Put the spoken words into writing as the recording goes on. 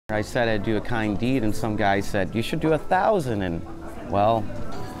I said I'd do a kind deed, and some guy said, you should do 1,000, and well,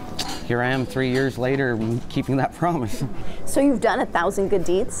 here I am 3 years later keeping that promise. So you've done 1,000 good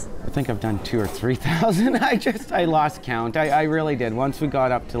deeds? I think I've done 2,000 or 3,000. I lost count. I really did. Once we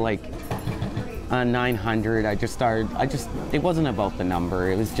got up to like 900, it wasn't about the number.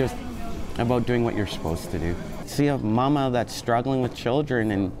 It was just about doing what you're supposed to do. See a mama that's struggling with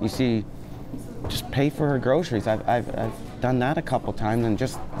children, and you see, just pay for her groceries. I've done that a couple times, and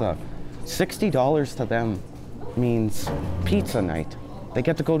just the $60 to them means pizza night. They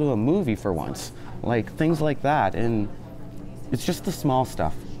get to go to a movie for once, like things like that. And it's just the small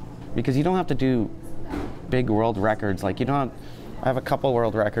stuff, because you don't have to do big world records. Like, you don't. I have a couple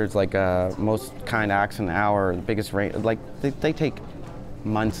world records, like most kind acts an hour, the biggest rate. Like they take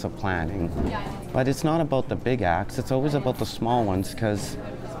months of planning, but it's not about the big acts. It's always about the small ones, because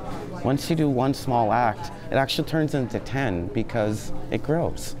once you do one small act, it actually turns into 10, because it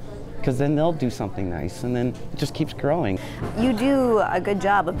grows. Because then they'll do something nice, and then it just keeps growing. You do a good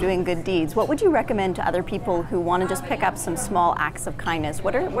job of doing good deeds. What would you recommend to other people who want to just pick up some small acts of kindness?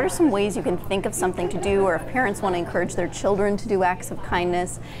 What are some ways you can think of something to do, or if parents want to encourage their children to do acts of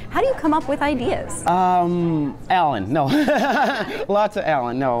kindness? How do you come up with ideas? Alan, no. Lots of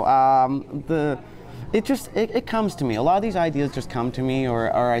Alan, no. It comes to me. A lot of these ideas just come to me,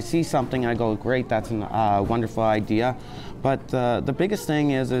 or I see something, I go, great, that's a wonderful idea. But the biggest thing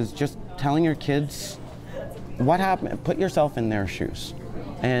is just telling your kids what happened. Put yourself in their shoes,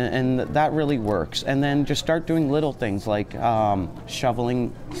 and that really works. And then just start doing little things like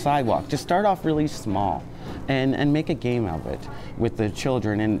shoveling sidewalk. Just start off really small, and make a game of it with the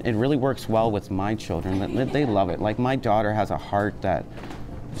children. And it really works well with my children. They love it. Like, my daughter has a heart that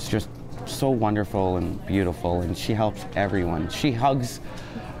is just so wonderful and beautiful, and she helps everyone. She hugs.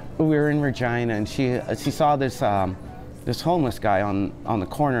 We were in Regina, and she saw this homeless guy on the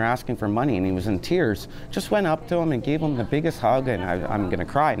corner asking for money, and he was in tears. Just went up to him and gave him the biggest hug, and I'm gonna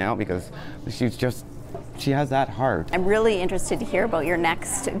cry now, because she has that heart. I'm really interested to hear about your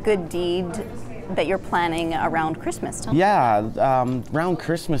next good deed that you're planning around Christmas time. Yeah, around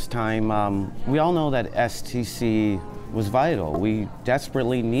Christmas time, we all know that STC was vital. We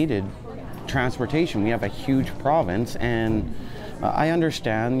desperately needed transportation. We have a huge province, and I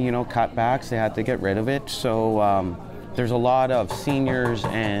understand, cutbacks, they had to get rid of it. So there's a lot of seniors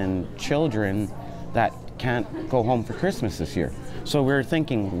and children that can't go home for Christmas this year. So we're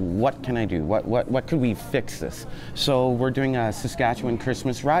thinking, what can I do? What could we fix this? So we're doing a Saskatchewan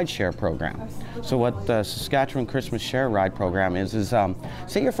Christmas ride share program. So what the Saskatchewan Christmas share ride program is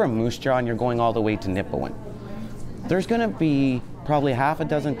say you're from Moose Jaw and you're going all the way to Nipawin. There's going to be probably half a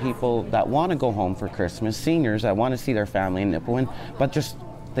dozen people that want to go home for Christmas, seniors that want to see their family in Nipawin, but just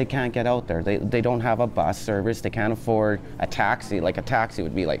they can't get out there. They don't have a bus service. They can't afford a taxi. Like, a taxi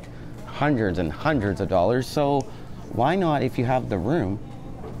would be like hundreds and hundreds of dollars. So why not, if you have the room,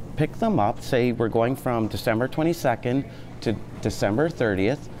 pick them up. Say we're going from December 22nd to December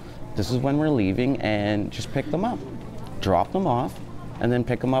 30th. This is when we're leaving, and just pick them up, drop them off, and then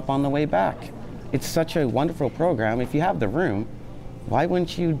pick them up on the way back. It's such a wonderful program. If you have the room, why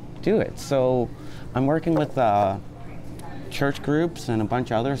wouldn't you do it? So I'm working with church groups and a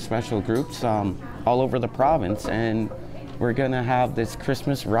bunch of other special groups all over the province, and we're gonna have this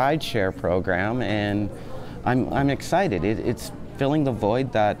Christmas ride share program, and I'm excited. It's filling the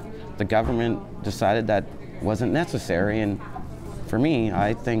void that the government decided that wasn't necessary, and for me,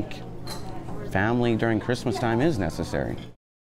 I think family during Christmas time is necessary.